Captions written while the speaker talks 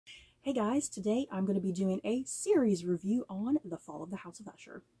Hey guys, today I'm going to be doing a series review on The Fall of the House of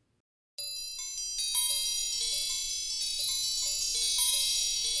Usher.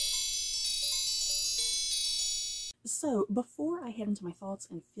 So, before I head into my thoughts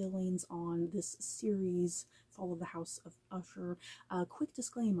and feelings on this series, Fall of the House of Usher, a quick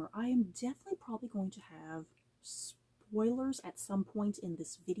disclaimer, I am definitely probably going to have spoilers at some point in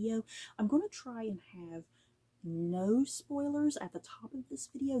this video. I'm going to try and have no spoilers at the top of this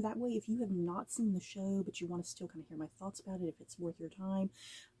video. That way, if you have not seen the show but you want to still kind of hear my thoughts about it, if it's worth your time,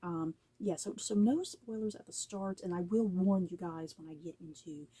 yeah, so no spoilers at the start, and I will warn you guys when I get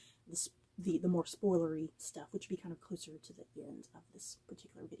into the more spoilery stuff, which will be kind of closer to the end of this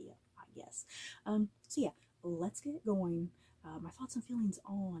particular video, I guess. So yeah, let's get going. My thoughts and feelings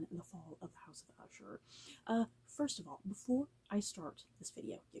on The Fall of the House of Usher. First of all, before I start this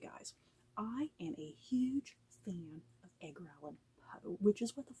video, you guys, I am a huge fan of Edgar Allan Poe, which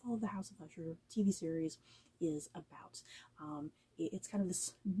is what The Fall of the House of Usher TV series is about. It's kind of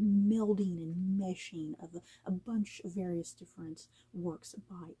this melding and meshing of a bunch of various different works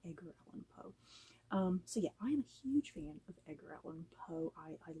by Edgar Allan Poe. So yeah, I am a huge fan of Edgar Allan Poe.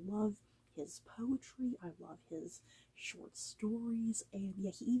 I love his poetry, I love his short stories, and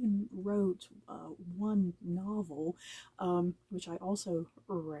yeah, he even wrote one novel, which I also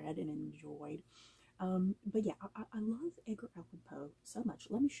read and enjoyed. But yeah, I love Edgar Allan Poe so much.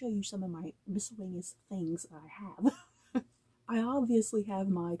 Let me show you some of my miscellaneous things that I have. I obviously have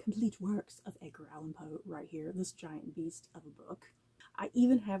my complete works of Edgar Allan Poe right here, this giant beast of a book. I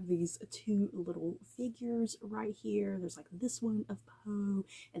even have these two little figures right here. There's like this one of Poe,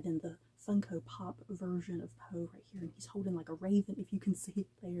 and then the Funko Pop version of Poe right here, and he's holding like a raven, if you can see it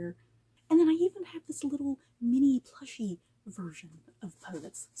there. And then I even have this little mini plushie version of Poe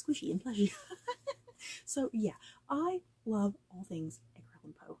that's squishy and plushy. So yeah, I love all things Edgar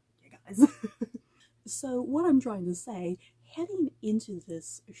Allan Poe, you guys. So what I'm trying to say, heading into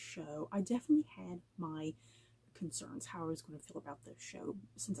this show, I definitely had my concerns, how I was going to feel about this show,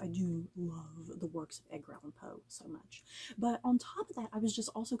 since I do love the works of Edgar Allan Poe so much. But on top of that, I was just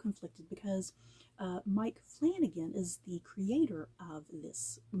also conflicted because Mike Flanagan is the creator of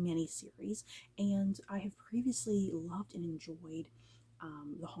this miniseries, and I have previously loved and enjoyed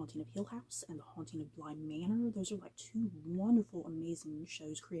The Haunting of Hill House and The Haunting of Bly Manor. Those are like two wonderful, amazing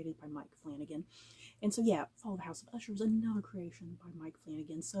shows created by Mike Flanagan. And so yeah, Fall of the House of Usher was another creation by Mike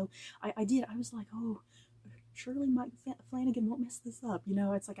Flanagan. So I was like, oh, surely Mike Flanagan won't mess this up. You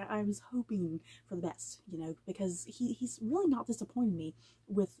know, it's like I was hoping for the best, you know, because he's really not disappointed me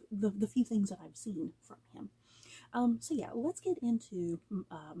with the few things that I've seen from him. So yeah, let's get into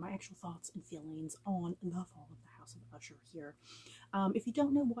my actual thoughts and feelings on The Fall of the House of Usher here. If you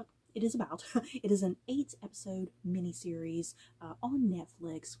don't know what it is about, it is an 8-episode miniseries on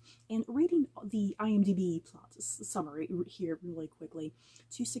Netflix, and reading the IMDb plot summary here really quickly,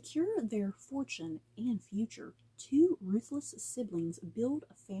 to secure their fortune and future, two ruthless siblings build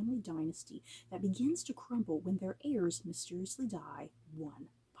a family dynasty that begins to crumble when their heirs mysteriously die one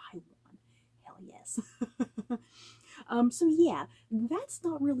by one. Hell yes. So yeah, that's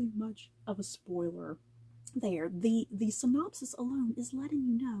not really much of a spoiler there. The synopsis alone is letting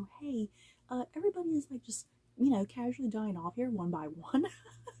you know, hey, everybody is like just, you know, casually dying off here one by one,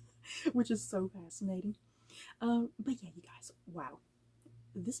 which is so fascinating. But yeah, you guys, wow,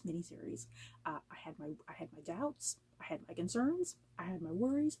 this miniseries, I had my doubts, I had my concerns, I had my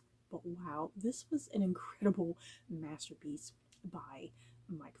worries, but wow, this was an incredible masterpiece by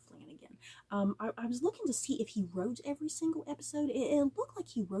Mike Flanagan. I was looking to see if he wrote every single episode. It looked like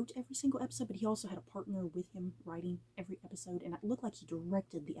he wrote every single episode, but he also had a partner with him writing every episode, and it looked like he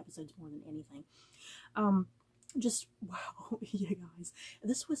directed the episodes more than anything. Just wow, you guys,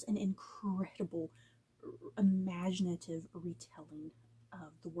 this was an incredible, imaginative retelling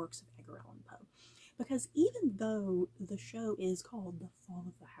of the works of Edgar Allan Poe. Because even though the show is called The Fall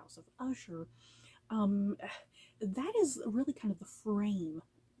of the House of Usher, that is really kind of the frame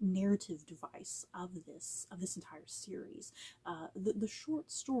narrative device of this entire series. The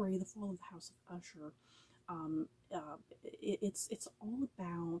short story, The Fall of the House of Usher, it's all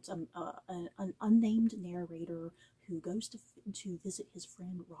about an unnamed narrator who goes to visit his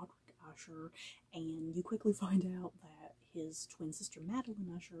friend Roderick Usher, and you quickly find out that his twin sister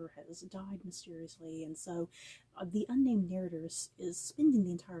Madeline Usher has died mysteriously, and so the unnamed narrator is spending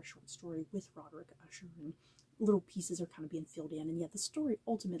the entire short story with Roderick Usher, and little pieces are kind of being filled in, and yet the story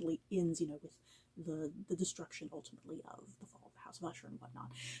ultimately ends, you know, with the destruction ultimately of the Fall of the House of Usher and whatnot.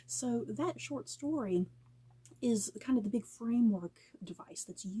 So that short story is kind of the big framework device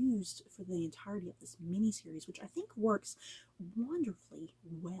that's used for the entirety of this miniseries, which I think works wonderfully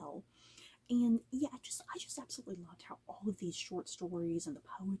well. And yeah, I just absolutely loved how all of these short stories and the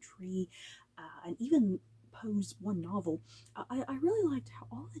poetry, and even Poe's one novel, I really liked how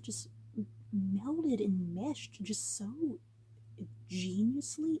all that just melded and meshed just so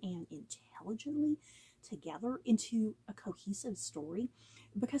geniusly and intelligently together into a cohesive story.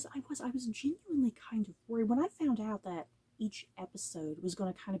 Because I was genuinely kind of worried when I found out that each episode was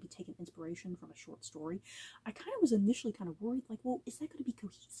going to kind of be taking inspiration from a short story. I kind of was initially kind of worried, like, well, is that going to be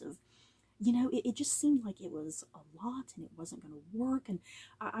cohesive? You know, it just seemed like it was a lot and it wasn't going to work. And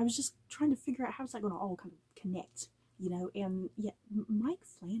I was just trying to figure out how's that going to all kind of connect, you know. And yeah, Mike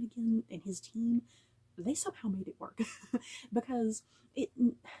Flanagan and his team, they somehow made it work. Because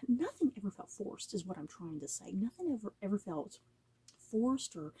nothing ever felt forced, is what I'm trying to say. Nothing ever felt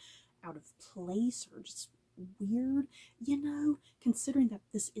forced or out of place or just weird, you know, considering that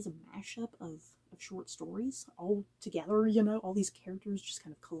this is a mashup of short stories all together, you know, all these characters just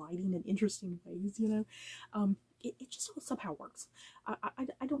kind of colliding in interesting ways, you know. It just all somehow works.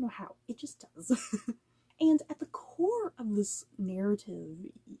 I don't know how, it just does. And at the core of this narrative,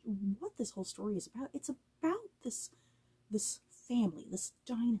 what this whole story is about, it's about this family, this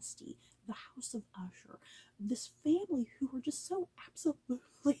dynasty, the House of Usher, this family who are just so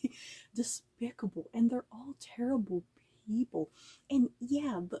absolutely despicable, and they're all terrible people. And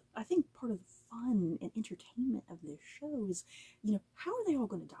yeah, I think part of the fun and entertainment of this show is, you know, how are they all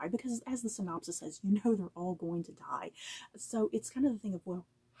going to die? Because as the synopsis says, you know, they're all going to die. So it's kind of the thing of, well,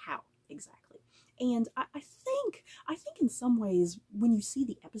 how exactly? And I think in some ways, when you see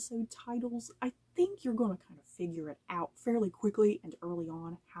the episode titles, I think you're going to kind of figure it out fairly quickly and early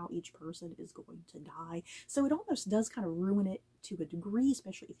on how each person is going to die. So it almost does kind of ruin it to a degree,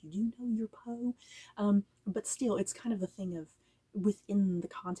 especially if you do know your Poe. But still, it's kind of the thing of, within the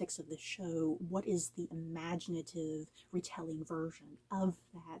context of the show, what is the imaginative retelling version of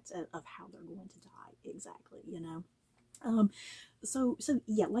that, of how they're going to die exactly, you know? So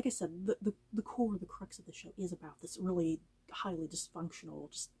yeah, like I said, the core, the crux of the show is about this really highly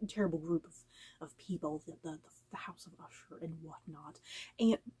dysfunctional, just terrible group of people, the House of Usher and whatnot.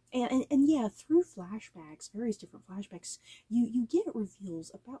 And yeah, through flashbacks, various different flashbacks, you get reveals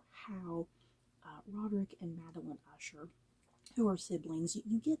about how Roderick and Madeline Usher, who are siblings,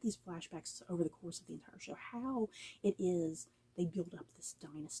 you get these flashbacks over the course of the entire show, how it is they build up this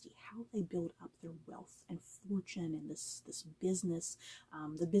dynasty, how they build up their wealth and fortune and this business.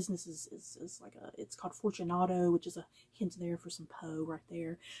 The business is like it's called Fortunato, which is a hint there for some Poe right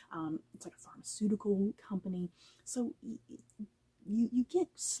there. It's like a pharmaceutical company. So you get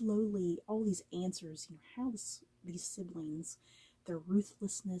slowly all these answers, you know, how these siblings, their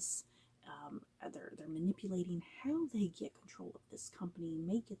ruthlessness, they're manipulating, how they get control of this company,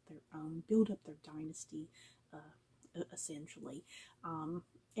 make it their own, build up their dynasty, essentially.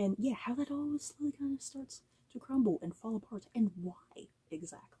 And yeah, how that all slowly kind of starts to crumble and fall apart, and why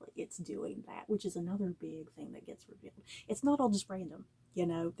exactly it's doing that, which is another big thing that gets revealed. It's not all just random, you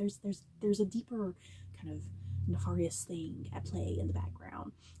know. There's a deeper kind of nefarious thing at play in the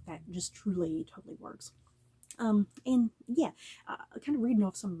background that just truly totally works. And yeah, kind of reading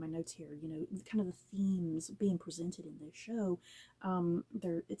off some of my notes here, you know, kind of the themes being presented in this show.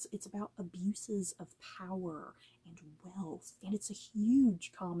 It's about abuses of power and wealth, and it's a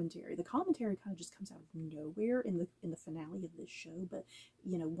huge commentary. The commentary kind of just comes out of nowhere in the finale of this show, but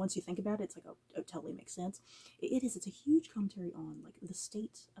you know, once you think about it, it's like, oh, it totally makes sense. It's a huge commentary on like the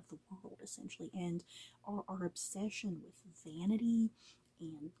state of the world, essentially, and our obsession with vanity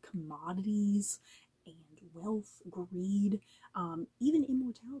and commodities and wealth, greed, even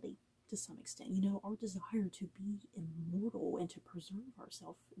immortality to some extent. You know, our desire to be immortal and to preserve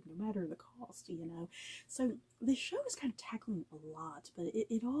ourselves no matter the cost, you know. So this show is kind of tackling a lot, but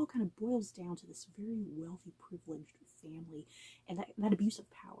it all kind of boils down to this very wealthy, privileged family and that abuse of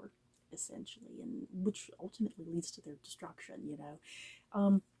power, essentially, and which ultimately leads to their destruction, you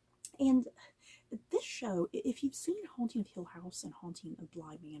know. And this show, if you've seen Haunting of Hill House and Haunting of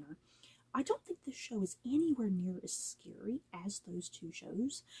Bly Manor, I don't think this show is anywhere near as scary as those two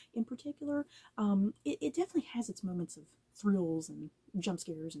shows in particular. It definitely has its moments of thrills and jump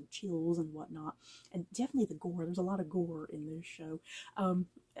scares and chills and whatnot, and definitely the gore. There's a lot of gore in this show,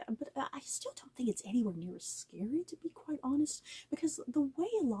 but I still don't think it's anywhere near as scary, to be quite honest, because the way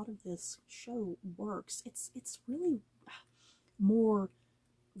a lot of this show works, it's really more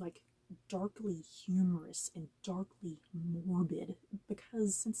like darkly humorous and darkly morbid,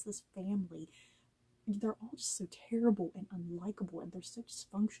 because since this family, they're all just so terrible and unlikable, and they're so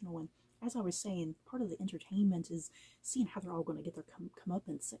dysfunctional, and as I was saying, part of the entertainment is seeing how they're all going to get their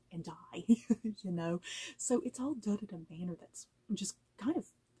comeuppance and die, you know. So it's all done in a manner that's just kind of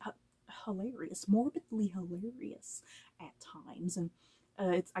hilarious, morbidly hilarious at times. And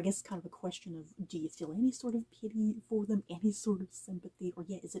it's, I guess, kind of a question of, do you feel any sort of pity for them, any sort of sympathy, or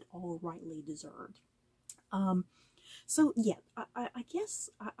yeah, is it all rightly deserved? So yeah, I guess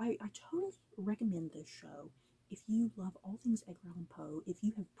I totally recommend this show if you love all things Edgar Allan Poe, if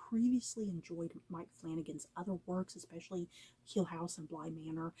you have previously enjoyed Mike Flanagan's other works, especially Hill House and Bly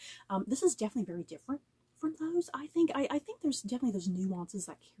Manor. This is definitely very different from those. I think there's definitely those nuances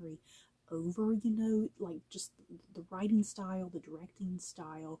that carry over, you know, like just the writing style, the directing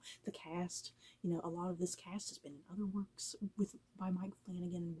style, the cast. You know, a lot of this cast has been in other works by Mike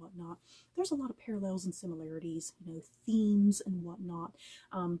Flanagan and whatnot. There's a lot of parallels and similarities, you know, themes and whatnot.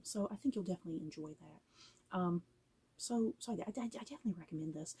 So I think you'll definitely enjoy that. So yeah, I definitely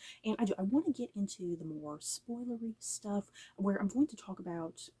recommend this. And I want to get into the more spoilery stuff, where I'm going to talk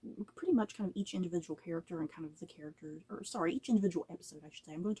about pretty much kind of each individual character and kind of the characters, or sorry, each individual episode, I should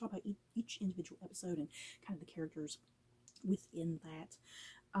say. I'm going to talk about each individual episode and kind of the characters within that.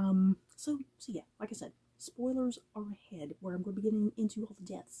 So yeah, like I said, spoilers are ahead, where I'm going to be getting into all the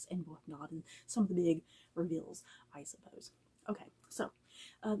deaths and whatnot, and some of the big reveals, I suppose. Okay, so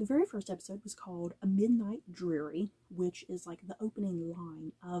the very first episode was called A Midnight Dreary, which is like the opening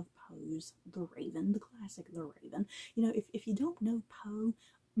line of Poe's The Raven, the classic The Raven. You know, if you don't know Poe,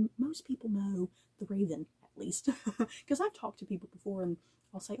 most people know The Raven, at least. Because I've talked to people before and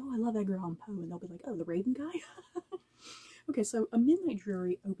I'll say, oh, I love Edgar Allan Poe, and they'll be like, oh, the Raven guy? Okay, so A Midnight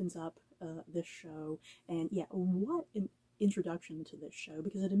Dreary opens up this show, and yeah, what an introduction to this show,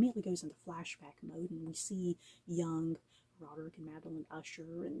 because it immediately goes into flashback mode, and we see young Roderick and Madeline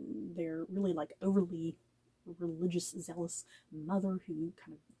Usher and their really like overly religious, zealous mother who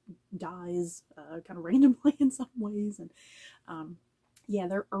kind of dies kind of randomly in some ways, and yeah,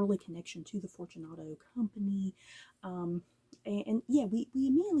 their early connection to the Fortunato company. And yeah, we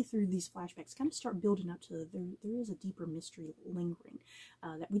immediately through these flashbacks kind of start building up to there is a deeper mystery lingering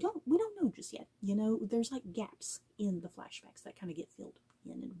that we don't know just yet. You know, there's like gaps in the flashbacks that kind of get filled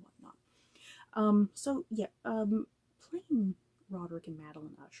in and whatnot. So yeah, playing Roderick and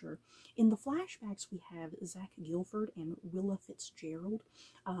Madeline Usher. In the flashbacks, we have Zach Gilford and Willa Fitzgerald.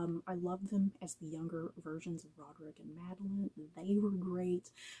 I love them as the younger versions of Roderick and Madeline. They were great.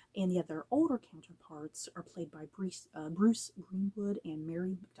 And yeah, their older counterparts are played by Bruce Greenwood and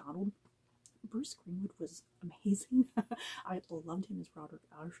Mary McDonald. Bruce Greenwood was amazing. I loved him as Roderick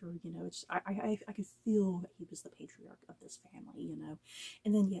Usher, you know. I could feel that he was the patriarch of this family, you know.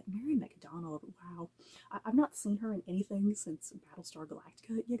 And then, yeah, Mary McDonald, wow. I've not seen her in anything since Battlestar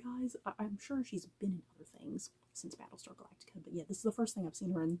Galactica, you guys. I'm sure she's been in other things since Battlestar Galactica, but yeah, this is the first thing I've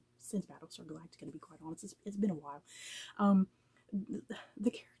seen her in since Battlestar Galactica, to be quite honest. It's been a while. The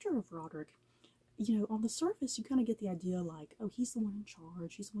character of Roderick, you know, on the surface, you kind of get the idea like, oh, he's the one in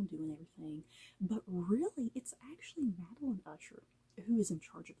charge, he's the one doing everything. But really, it's actually Madeline Usher who is in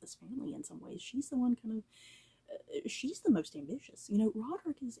charge of this family in some ways. She's the one kind of, she's the most ambitious. You know,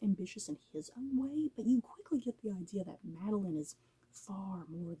 Roderick is ambitious in his own way, but you quickly get the idea that Madeline is far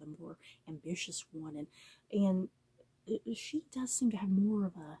more the more ambitious one. And she does seem to have more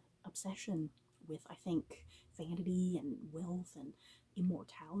of a obsession with, I think, vanity and wealth and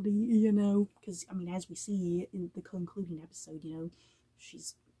immortality, you know, because I mean, as we see in the concluding episode, you know, she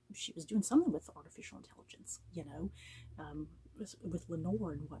was doing something with artificial intelligence, you know, with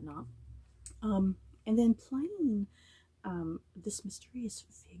Lenore and whatnot, and then playing this mysterious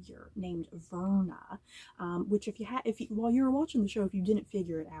figure named Verna, which while you were watching the show, if you didn't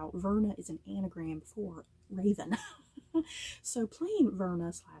figure it out, Verna is an anagram for Raven. So playing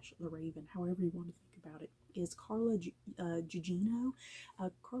Verna / the Raven, however you want to think about it, is Carla Gugino.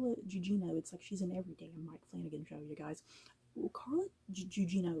 Carla Gugino, it's like she's in every damn Mike Flanagan show, you guys. Carla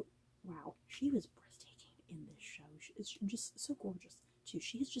Gugino, wow, she was breathtaking in this show. It's just so gorgeous too.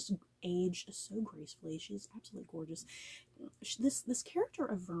 She has just aged so gracefully. She's absolutely gorgeous. This character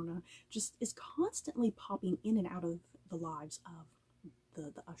of Verna just is constantly popping in and out of the lives of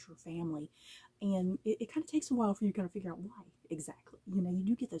the Usher family, and it kind of takes a while for you to kind of figure out why exactly. You know, you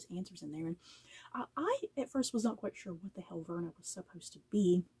do get those answers in there, and I at first was not quite sure what the hell Verna was supposed to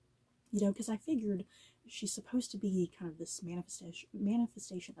be, you know, because I figured she's supposed to be kind of this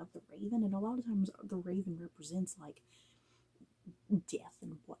manifestation of the Raven, and a lot of times the Raven represents like death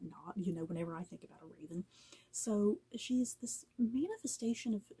and whatnot, you know, whenever I think about a Raven. So she's this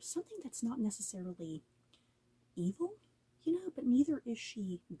manifestation of something that's not necessarily evil, you know, but neither is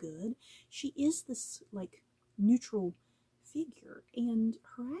she good. She is this like neutral figure, and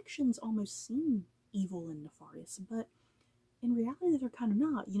her actions almost seem evil and nefarious, but in reality they're kind of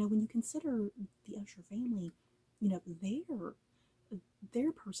not. You know, when you consider the Usher family, you know, they're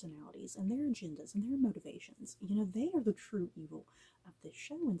their personalities and their agendas and their motivations, you know, they are the true evil of this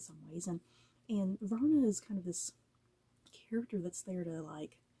show in some ways. And Verna is kind of this character that's there to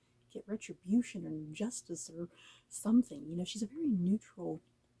like get retribution or justice or something. You know, she's a very neutral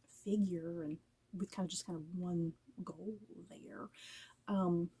figure and with kind of just kind of one goal there.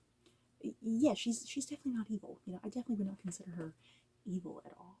 Yeah, she's definitely not evil. You know, I definitely would not consider her evil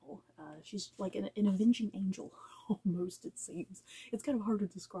at all. She's like an avenging angel, almost, it seems. It's kind of hard to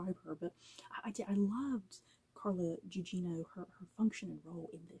describe her, but I loved Carla Gugino, her function and role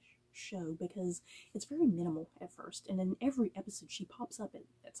in this show, because it's very minimal at first, and in every episode she pops up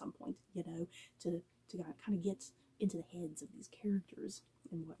at some point, you know, to kind of get into the heads of these characters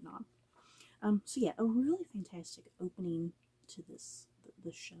and whatnot. So yeah, a really fantastic opening to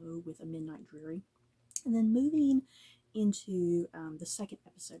the show with A Midnight Dreary. And then moving into the second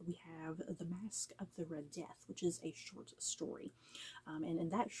episode, we have The Mask of the Red Death, which is a short story. And in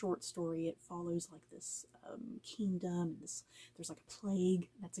that short story, it follows like this kingdom, and there's like a plague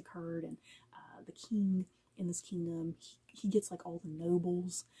that's occurred, and the king in this kingdom, he gets like all the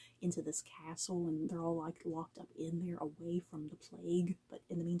nobles into this castle, and they're all like locked up in there away from the plague. But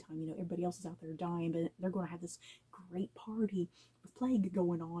in the meantime, you know, everybody else is out there dying, but they're going to have this great party with plague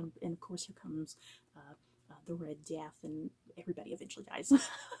going on. And of course, here comes the Red Death, and everybody eventually dies.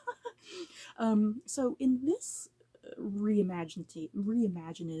 So in this reimaginative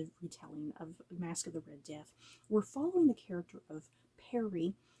retelling of Mask of the Red Death, we're following the character of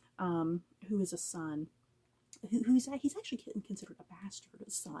Perry, who is a son. He's actually considered a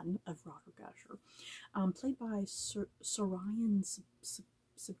bastard son of Roderick Usher, played by Sorian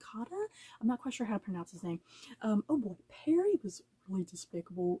Sibkata. I'm not quite sure how to pronounce his name. Oh boy, Perry was really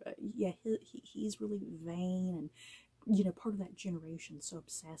despicable. Yeah, he's really vain, and you know, part of that generation, so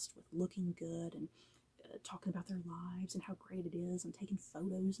obsessed with looking good and talking about their lives and how great it is, and taking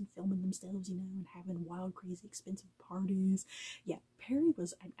photos and filming themselves, you know, and having wild, crazy, expensive parties. Yeah, Perry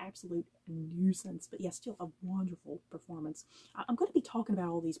was an absolute nuisance, but yeah, still a wonderful performance. I'm going to be talking about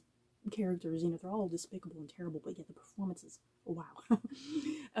all these characters, you know, they're all despicable and terrible, but yeah, the performances, wow.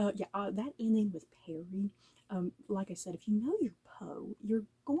 That ending with Perry, like I said, if you know your Poe, you're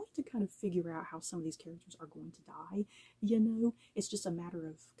going to kind of figure out how some of these characters are going to die, you know. It's just a matter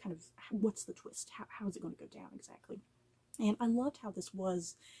of kind of what's the twist, how is it going to go down exactly. And I loved how this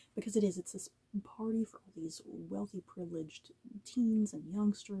was, because it's this party for all these wealthy, privileged teens and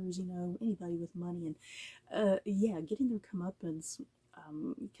youngsters, you know, anybody with money, and yeah, getting their comeuppance,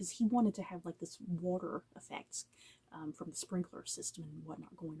 because he wanted to have like this water effect from the sprinkler system and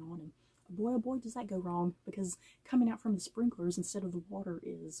whatnot going on, and boy, oh boy, does that go wrong, because coming out from the sprinklers instead of the water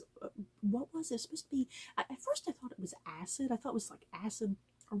is, what was it supposed to be? At first I thought it was acid. I thought it was like acid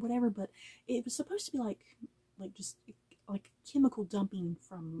or whatever, but it was supposed to be like just like chemical dumping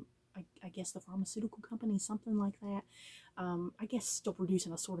from, I guess, the pharmaceutical company, something like that. I guess still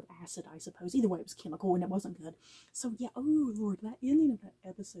producing a sort of acid, I suppose. Either way, it was chemical and it wasn't good. So yeah, oh Lord, that ending of that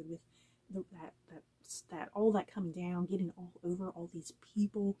episode with that all that coming down, getting all over all these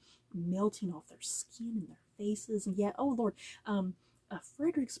people, melting off their skin and their faces, and yet, oh Lord,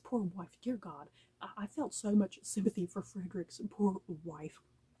 Frederick's poor wife, dear God, I felt so much sympathy for Frederick's poor wife,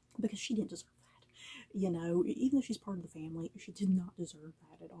 because she didn't deserve that. You know, even though she's part of the family, she did not deserve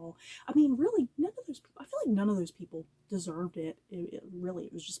that at all. I mean, really, none of those people, I feel like none of those people deserved it. It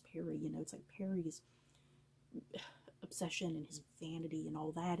was just Perry, you know. It's like Perry's obsession and his vanity and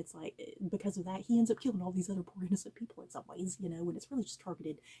all that. It's like, because of that, he ends up killing all these other poor innocent people in some ways, you know, and it's really just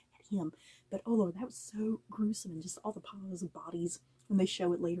targeted at him. But oh Lord, that was so gruesome, and just all the piles of bodies, when they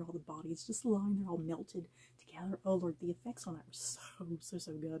show it later, all the bodies just lying there all melted together. Oh Lord, the effects on that were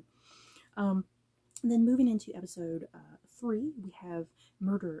so good. Then moving into episode 3, we have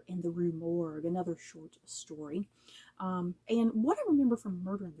Murder in the Rue Morgue, another short story. And what I remember from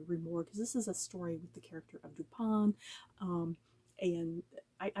Murder in the Rue Morgue, because this is a story with the character of Dupin, and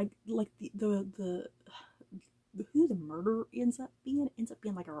I like the who the murderer ends up being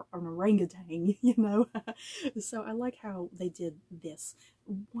like an orangutan, you know. So I like how they did this.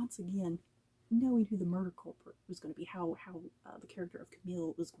 Once again, knowing who the murder culprit was going to be, how the character of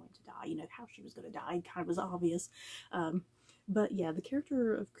Camille was going to die, you know, how she was going to die kind of was obvious. But yeah, the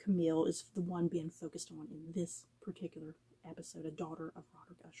character of Camille is the one being focused on in this particular episode, a daughter of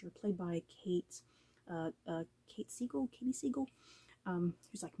Roderick Usher, played by Katie Siegel,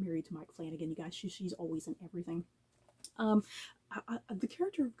 who's like married to Mike Flanagan, you guys. She's always in everything. Um, the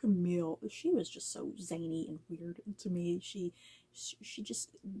character of Camille, she was just so zany and weird to me. She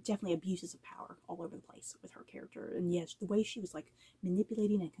just definitely abuses of power all over the place with her character. And yes, the way she was like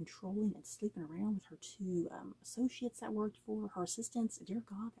manipulating and controlling and sleeping around with her two associates that worked for her assistants. Dear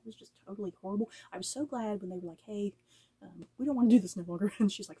God, that was just totally horrible. I was so glad when they were like, hey, we don't want to do this no longer.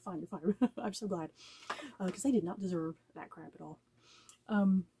 And she's like, fine, you're fired. I'm so glad. Because they did not deserve that crap at all.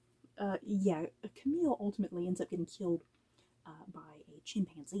 Yeah, Camille ultimately ends up getting killed by a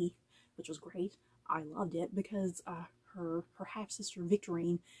chimpanzee, which was great. I loved it because her half sister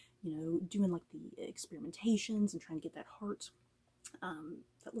Victorine, you know, doing like the experimentations and trying to get that heart,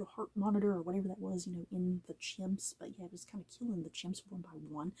 that little heart monitor or whatever that was, you know, in the chimps. But yeah, it was kind of killing the chimps one by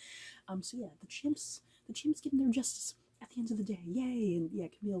one. So yeah, the chimps getting their justice at the end of the day, yay! And yeah,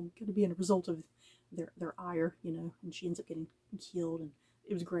 Camille going to be a result of their ire, you know, and she ends up getting killed, and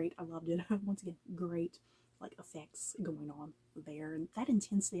it was great. I loved it. Once again, great like effects going on there, and that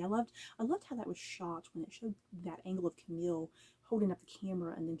intensity. I loved how that was shot when it showed that angle of Camille holding up the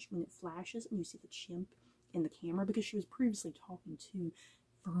camera, and then when it flashes and you see the chimp in the camera, because she was previously talking to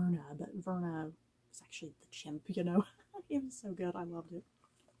Verna, but Verna was actually the chimp, you know. It was so good. I loved it.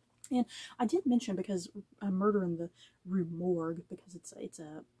 And I did mention, because Murder in the Rue Morgue, because it's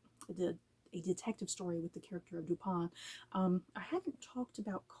a detective story with the character of Dupin. I haven't talked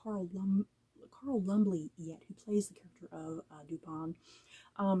about Carl Lumbly yet, who plays the character of Dupin.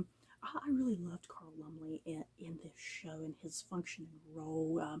 I really loved Carl Lumbly in this show and his function and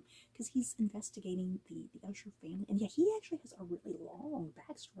role, because he's investigating the Usher family, and yeah, he actually has a really long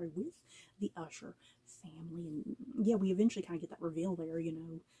backstory with the Usher family, and yeah, we eventually kind of get that reveal there, you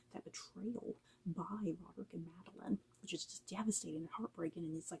know, that betrayal by Roderick and Madeline, which is just devastating and heartbreaking,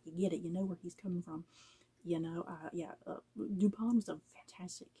 and it's like, you get it, you know where he's coming from. You know, yeah, Dupin was a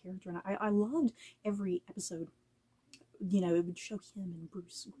fantastic character, and I loved every episode. You know, it would show him and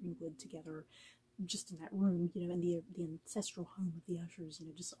Bruce Greenwood together, just in that room, you know, in the ancestral home of the Ushers, you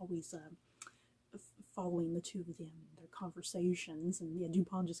know, just always following the two of them, their conversations, and yeah,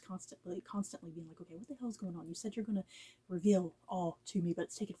 Dupin just constantly being like, okay, what the hell is going on? You said you're going to reveal all to me, but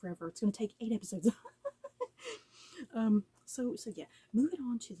it's taken forever. It's going to take 8 episodes. So yeah, moving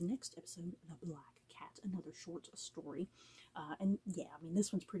on to the next episode, The Black Cat, another short story. And yeah, I mean,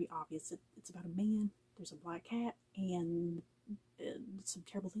 this one's pretty obvious. It's about a man, there's a black cat, and some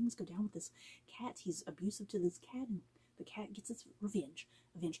terrible things go down with this cat. He's abusive to this cat, and the cat gets its revenge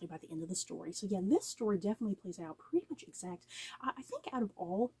eventually by the end of the story. So yeah, this story definitely plays out pretty much exact. I think out of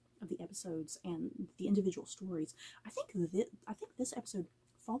all of the episodes and the individual stories, I think this episode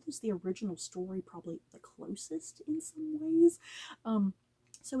follows the original story probably the closest in some ways.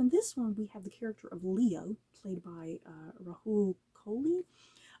 So in this one, we have the character of Leo, played by Rahul Kohli,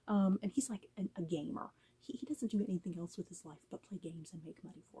 and he's like a gamer. He doesn't do anything else with his life but play games and make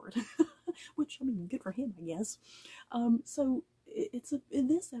money for it, which, I mean, good for him, I guess. So in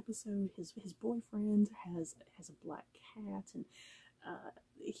this episode, his boyfriend has a black cat, and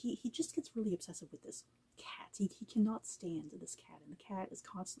he just gets really obsessive with this cat. He cannot stand this cat, and the cat is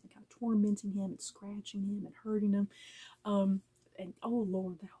constantly kind of tormenting him and scratching him and hurting him. And oh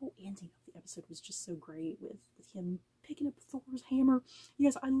Lord, the whole ending of the episode was just so great, with him picking up Thor's hammer. You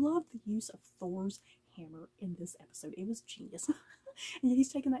guys, I love the use of Thor's hammer in this episode. It was genius. And yeah,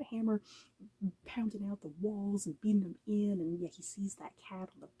 he's taking that hammer, pounding out the walls and beating them in, and yeah, he sees that cat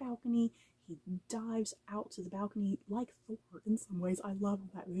on the balcony. He dives out to the balcony like Thor in some ways. I love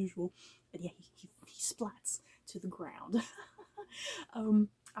that visual. And yeah, he splats to the ground.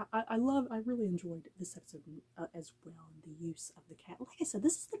 I really enjoyed this episode as well, and the use of the cat. Like I said,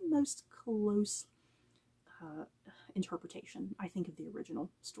 this is the most close interpretation, I think, of the original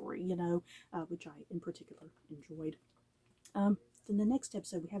story, you know, which I in particular enjoyed. Then the next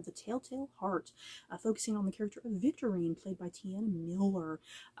episode, we have The Telltale Heart, focusing on the character of Victorine, played by Tiana Miller.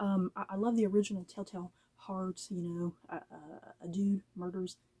 I love the original Telltale Heart. You know, a dude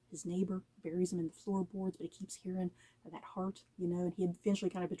murders his neighbor, buries him in the floorboards, but he keeps hearing that heart, you know, and he eventually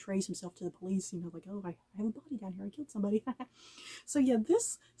kind of betrays himself to the police, you know, like, oh, I have a body down here, I killed somebody. So yeah,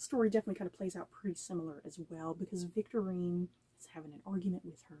 this story definitely kind of plays out pretty similar as well, because Victorine is having an argument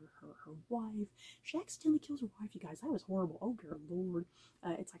with her wife. She accidentally kills her wife, you guys. That was horrible. Oh dear Lord.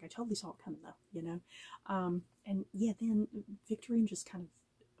 It's like, I totally saw it coming though, you know. And yeah, then Victorine just kind of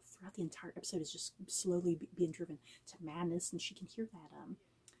throughout the entire episode is just slowly being driven to madness, and she can hear that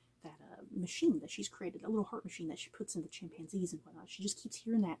machine that she's created, a little heart machine that she puts in the chimpanzees and whatnot. She just keeps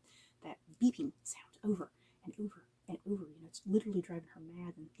hearing that beeping sound over and over and over. You know, it's literally driving her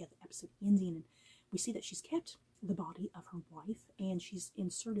mad. And yeah, the episode ending, and we see that she's kept the body of her wife, and she's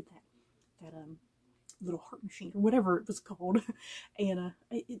inserted that little heart machine or whatever it was called. And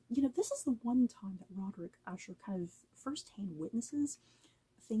you know, this is the one time that Roderick Usher kind of firsthand witnesses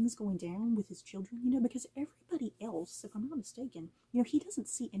things going down with his children, you know, because everybody else, if I'm not mistaken, you know, he doesn't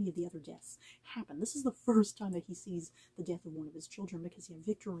see any of the other deaths happen. This is the first time that he sees the death of one of his children, because yeah,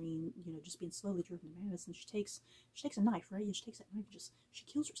 Victorine, you know, just being slowly driven to madness, and she takes a knife, right? Yeah, she takes that knife and she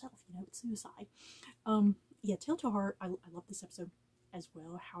kills herself, you know, it's suicide. Yeah, Telltale Heart, I love this episode as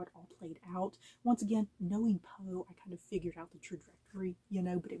well, how it all played out. Once again, knowing Poe, I kind of figured out the trajectory, you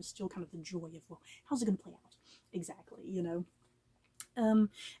know, but it was still kind of the joy of, well, how's it going to play out? Exactly, you know. Then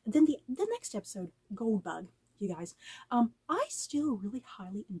the next episode, Goldbug, you guys. I still really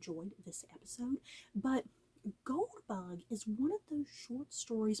highly enjoyed this episode, but Goldbug is one of those short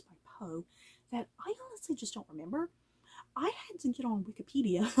stories by Poe that I honestly just don't remember. I had to get on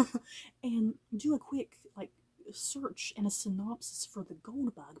Wikipedia and do a quick, like, search and a synopsis for the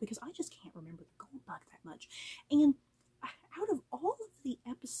Goldbug, because I just can't remember the Goldbug that much. And out of all of the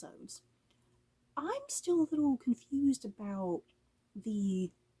episodes, I'm still a little confused about the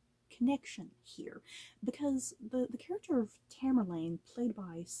connection here, because the character of Tamerlane, played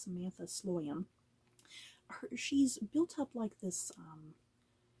by Samantha Sloyan, she's built up like this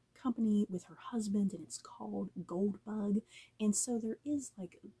company with her husband, and it's called Goldbug, and so there is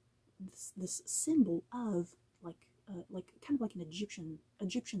like this symbol of like kind of like an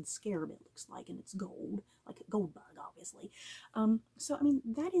Egyptian scarab, it looks like, and it's gold, like a gold bug, obviously. So I mean,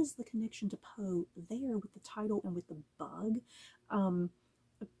 that is the connection to Poe there with the title and with the bug.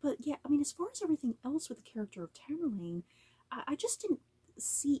 But yeah, I mean, as far as everything else with the character of Tamerlane, I just didn't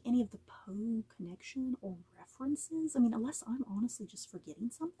see any of the Poe connection or references. I mean, unless I'm honestly just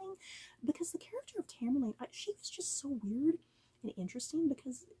forgetting something, because the character of Tamerlane, she was just so weird and interesting,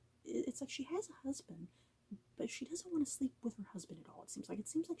 because it's like she has a husband, but she doesn't want to sleep with her husband at all. It seems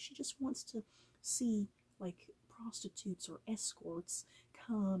like she just wants to see like prostitutes or escorts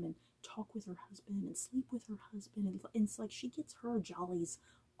come and talk with her husband and sleep with her husband, and it's like she gets her jollies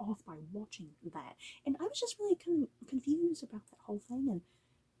off by watching that. And I was just really confused about that whole thing,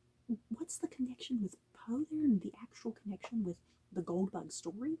 and what's the connection with Poe there, and the actual connection with the Goldbug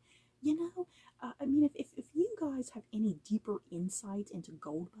story, you know? I mean, if you guys have any deeper insight into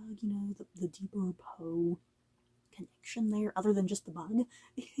Goldbug, you know, the deeper Poe connection there, other than just the bug,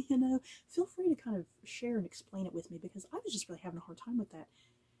 you know, feel free to kind of share and explain it with me, because I was just really having a hard time with that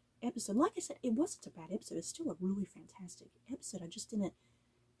episode. Like I said, it wasn't a bad episode. It's still a really fantastic episode. I just didn't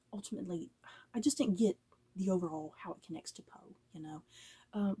get the overall how it connects to Poe, you know.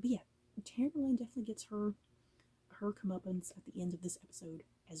 But yeah, Tamerlane definitely gets her comeuppance at the end of this episode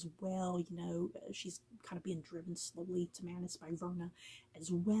as well. You know, she's kind of being driven slowly to madness by Verna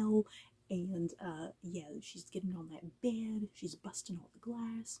as well. And yeah, she's getting on that bed, she's busting all the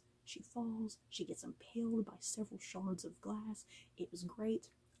glass, she falls, she gets impaled by several shards of glass. It was great.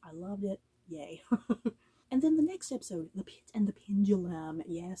 I loved it. Yay. And then the next episode, The Pit and the Pendulum.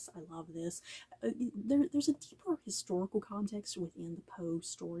 Yes, I love this. There's a deeper historical context within the Poe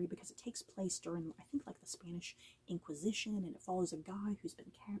story, because it takes place during, I think, like the Spanish Inquisition, and it follows a guy who's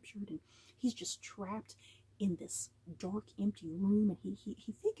been captured, and he's just trapped in this dark, empty room, and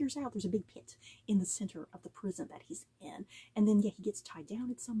he figures out there's a big pit in the center of the prison that he's in. And then, yeah, he gets tied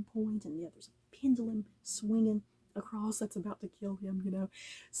down at some point, and yeah, there's a pendulum swinging across that's about to kill him, you know.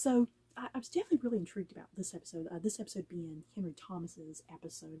 So I was definitely really intrigued about this episode being Henry Thomas's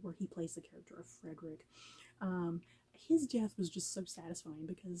episode, where he plays the character of Frederick. His death was just so satisfying,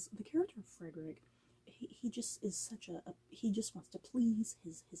 because the character of Frederick, he just is such he just wants to please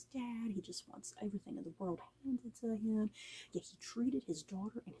his dad. He just wants everything in the world handed to him. Yet he treated his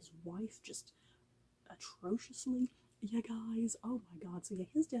daughter and his wife just atrociously. Yeah, guys, oh my god. So yeah,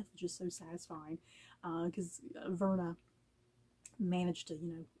 his death was just so satisfying, because Verna managed to,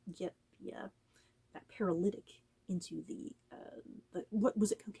 you know, get that paralytic into the what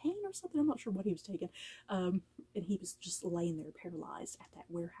was it, cocaine or something? I'm not sure what he was taking, and he was just laying there paralyzed at that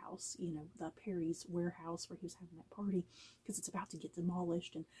warehouse, you know, the Perry's warehouse where he was having that party, because it's about to get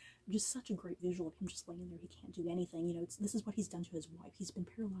demolished. And just such a great visual of him just laying there. He can't do anything, you know. This is what he's done to his wife. He's been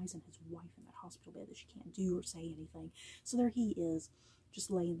paralyzing his wife in that hospital bed, that she can't do or say anything. So there he is, just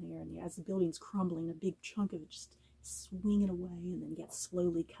laying there, and as the building's crumbling, a big chunk of it just swinging away, and then gets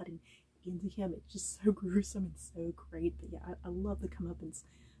slowly cutting into him. It's just so gruesome and so great. But yeah, I love the comeuppance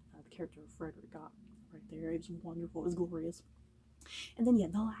the character of Frederick got right there. It was wonderful. It was glorious. And then yeah,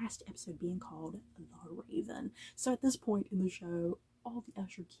 the last episode being called The Raven. So at this point in the show, all the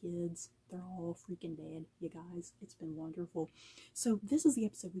Usher kids, they're all freaking dead, you guys. It's been wonderful. So this is the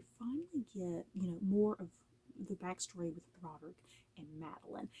episode we finally get, you know, more of the backstory with Roderick and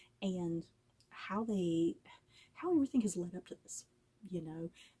Madeline, and how everything has led up to this. You know,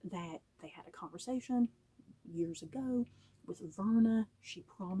 that they had a conversation years ago with Verna. She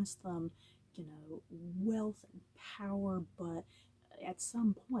promised them, you know, wealth and power, but at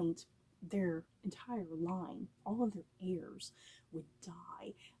some point, their entire line, all of their heirs, would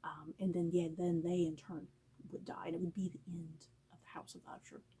die, and then then they in turn would die, and it would be the end of the House of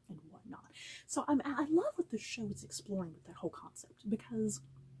Usher and whatnot. So I love what the show is exploring with that whole concept, because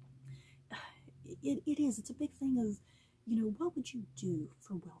it's a big thing of, you know, what would you do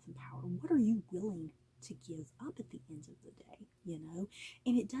for wealth and power? What are you willing to give up at the end of the day, you know?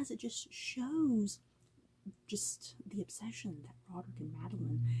 And it just shows just the obsession that Roderick and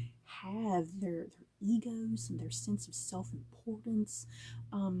Madeline have, their egos and their sense of self-importance,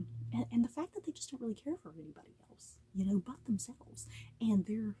 and the fact that they just don't really care for anybody else, you know, but themselves and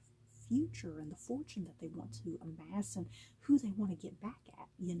their future and the fortune that they want to amass and who they want to get back at,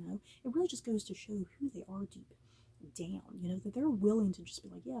 you know. It really just goes to show who they are deep down, you know, that they're willing to just be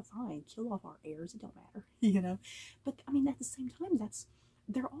like, yeah, fine, kill off our heirs, it don't matter, you know. But I mean, at the same time,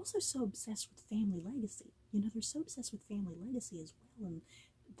 they're also so obsessed with family legacy, you know. They're so obsessed with family legacy as well, and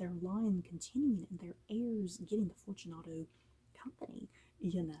their line continuing and their heirs getting the Fortunato company,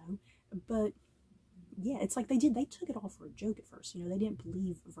 you know. But yeah, it's like they took it all for a joke at first, you know. They didn't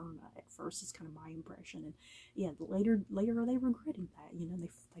believe Verna at first, is kind of my impression. And yeah, later are they regretting that, you know.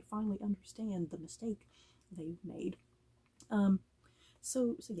 They finally understand the mistake they've made.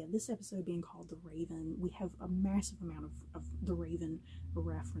 So yeah, this episode being called The Raven, we have a massive amount of The Raven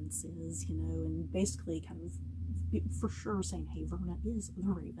references, you know, and basically kind of for sure saying, hey, Verna is the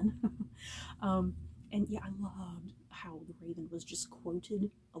Raven. And yeah, I loved how the Raven was just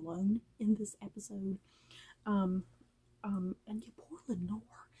quoted alone in this episode. And yeah, poor Lenore.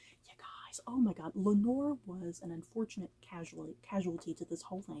 Yeah, guys, oh my god, Lenore was an unfortunate casualty to this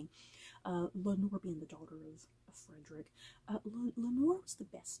whole thing. Lenore being the daughter of Frederick. Lenore was the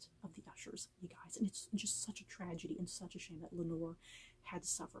best of the Ushers, you guys, and it's just such a tragedy and such a shame that Lenore had to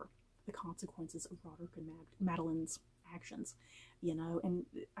suffer the consequences of Roderick and Madeline's actions, you know. And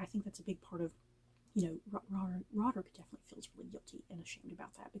I think that's a big part of, you know, Roderick definitely feels really guilty and ashamed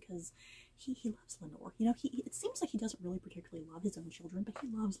about that, because he loves Lenore, you know. It seems like he doesn't really particularly love his own children, but he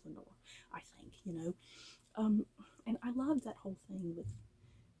loves Lenore, I think, you know. And I loved that whole thing with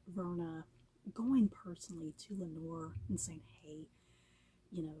Verna going personally to Lenore and saying, hey,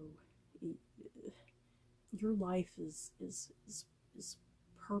 you know, your life is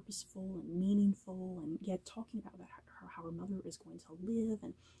purposeful and meaningful, and yet talking about how her mother is going to live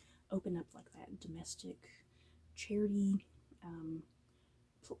and open up like that domestic charity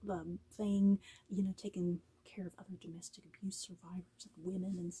thing, you know, taking care of other domestic abuse survivors and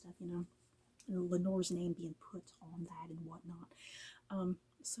women and stuff, you know, and Lenore's name being put on that and whatnot.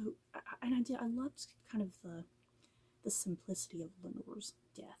 So I loved kind of the simplicity of Lenore's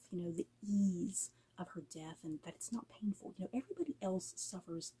death, you know, the ease of her death, and that it's not painful. You know, everybody else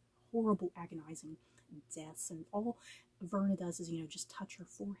suffers horrible, agonizing deaths, and all Verna does is, you know, just touch her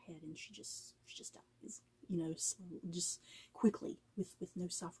forehead and she just dies, you know, slowly, just quickly, with no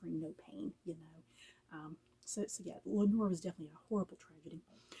suffering, no pain, you know. So yeah, Lenore was definitely a horrible tragedy.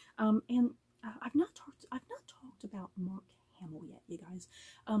 And I've not talked about Mark Hamill yet, you guys.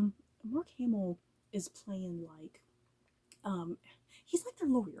 Mark Hamill is playing like, he's like their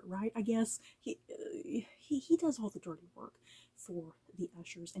lawyer, right? I guess he does all the dirty work for the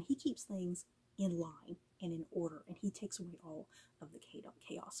Ushers, and he keeps things in line and in order, and he takes away all of the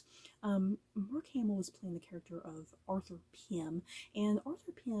chaos. Mark Hamill is playing the character of Arthur Pym, and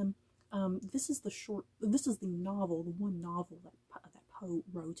Arthur Pym, this is the novel, the one novel that Poe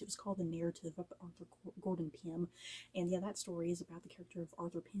wrote. It was called The Narrative of Arthur Gordon Pym, and yeah, that story is about the character of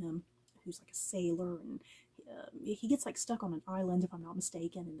Arthur Pym, who's like a sailor, and he gets like stuck on an island, if I'm not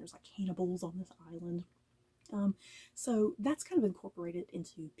mistaken, and there's like cannibals on this island. So that's kind of incorporated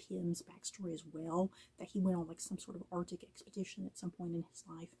into Pym's backstory as well, that he went on like some sort of Arctic expedition at some point in his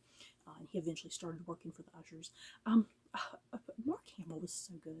life, and he eventually started working for the Ushers. Mark Hamill was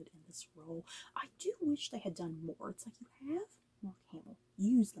so good in this role. I do wish they had done more. It's like, you have Mark Hamill,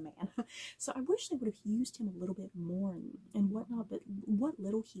 use the man. So I wish they would have used him a little bit more and whatnot, but what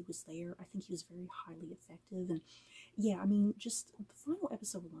little he was there, I think he was very highly effective. And yeah, I mean, just the final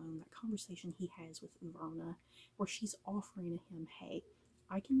episode alone, that conversation he has with Verna, where she's offering him, hey,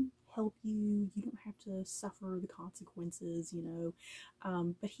 I can help you, you don't have to suffer the consequences, you know,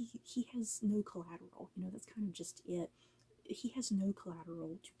 but he has no collateral, you know, that's kind of just it. He has no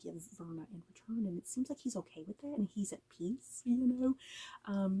collateral to give Verna in return, and it seems like he's okay with that, and he's at peace, you know.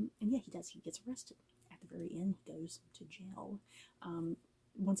 And yeah, he gets arrested at the very end. He goes to jail.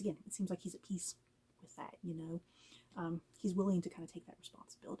 Once again, it seems like he's at peace with that, you know. He's willing to kind of take that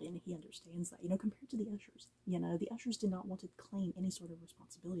responsibility, and he understands that, you know, compared to the Ushers. You know, the Ushers did not want to claim any sort of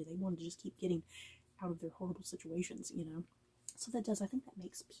responsibility. They wanted to just keep getting out of their horrible situations, you know. So that does, I think that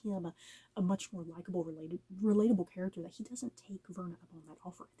makes him a much more likable, relatable character, that he doesn't take Verna up on that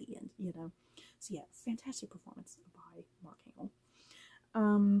offer at the end, you know. So yeah, fantastic performance by Mark Hamill.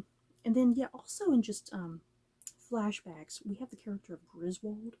 And then, yeah, also in just flashbacks, we have the character of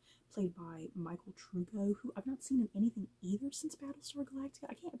Griswold, played by Michael Trucco, who I've not seen in anything either since Battlestar Galactica.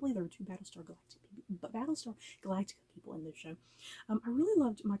 I can't believe there were two Battlestar Galactica people in this show. I really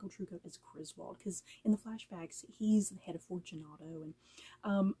loved Michael Trucco as Griswold, because in the flashbacks, he's the head of Fortunato, and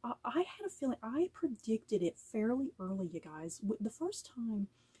I had a feeling, I predicted it fairly early, you guys. The first time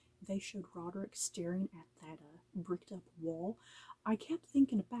they showed Roderick staring at that bricked up wall, I kept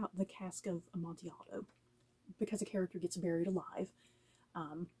thinking about the Cask of Amontillado, because a character gets buried alive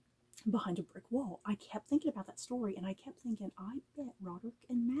behind a brick wall. I kept thinking about that story, and I kept thinking, I bet Roderick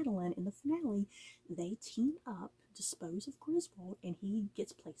and Madeline in the finale, they team up, dispose of Griswold, and he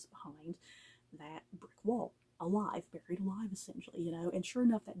gets placed behind that brick wall, alive, buried alive, essentially, you know. And sure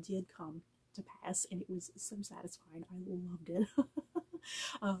enough, that did come to pass, and it was so satisfying. I loved it.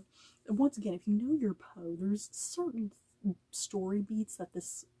 Once again, if you know your Poe, there's certain story beats that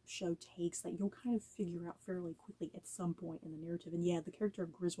this show takes that you'll kind of figure out fairly quickly at some point in the narrative. And yeah, the character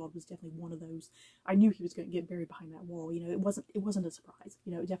of Griswold was definitely one of those. I knew he was going to get buried behind that wall. You know, it wasn't a surprise.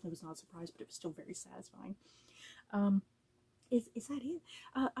 You know, it definitely was not a surprise, but it was still very satisfying. Is that it?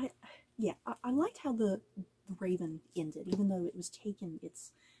 I liked how the Raven ended, even though it was taken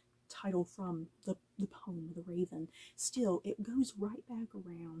its title from the poem The Raven. Still, it goes right back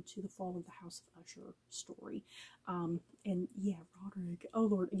around to the Fall of the House of Usher story. And yeah, Roderick, oh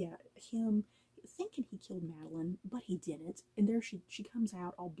lord, yeah, him thinking he killed Madeline, but he didn't. And there she comes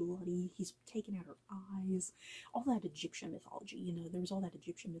out all bloody. He's taken out her eyes. All that Egyptian mythology, you know, there was all that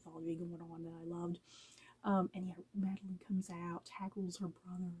Egyptian mythology going on that I loved. And yeah, Madeline comes out, tackles her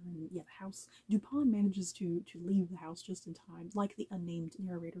brother, and yeah, the house, Dupin manages to leave the house just in time, like the unnamed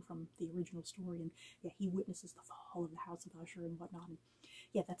narrator from the original story, and yeah, he witnesses the fall of the House of Usher and whatnot, and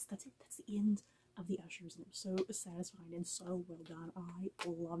yeah, that's it, that's the end of the Ushers, and it was so satisfying and so well done. I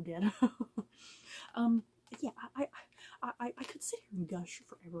loved it. Yeah, I could sit here and gush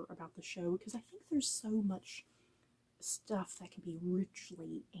forever about the show, because I think there's so much stuff that can be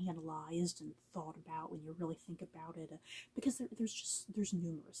richly analyzed and thought about when you really think about it, because there's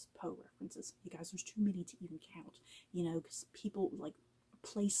numerous Poe references, you guys. There's too many to even count, you know, because people, like,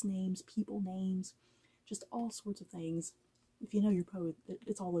 place names, people names, just all sorts of things. If you know your Poe,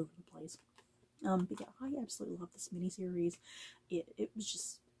 it's all over the place. But yeah, I absolutely love this miniseries. It was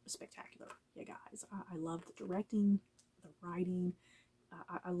just spectacular, you guys. I loved the directing, the writing.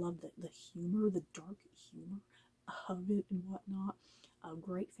 I love the humor, the dark humor of it and whatnot. A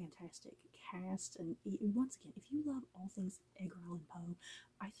great, fantastic cast, and once again, if you love all things Edgar Allan Poe,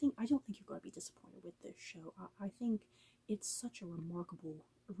 I don't think you're going to be disappointed with this show. I think it's such a remarkable,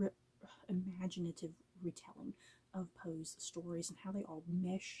 imaginative retelling of Poe's stories and how they all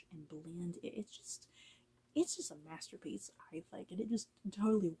mesh and blend. It's just a masterpiece, I think, and it just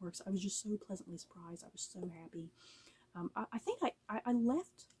totally works. I was just so pleasantly surprised. I was so happy. I think I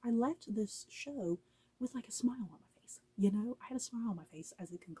left this show with like a smile on my face, you know? I had a smile on my face as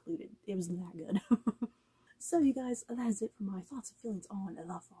it concluded. It was that good. So you guys, that is it for my thoughts and feelings on The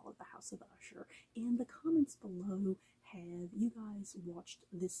Fall of the House of Usher. In the comments below, have you guys watched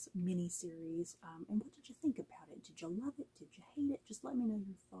this mini-series, and what did you think about it? Did you love it? Did you hate it? Just let me know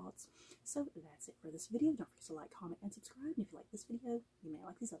your thoughts. So that's it for this video. Don't forget to like, comment, and subscribe. And if you like this video, you may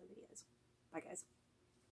like these other videos. Bye guys.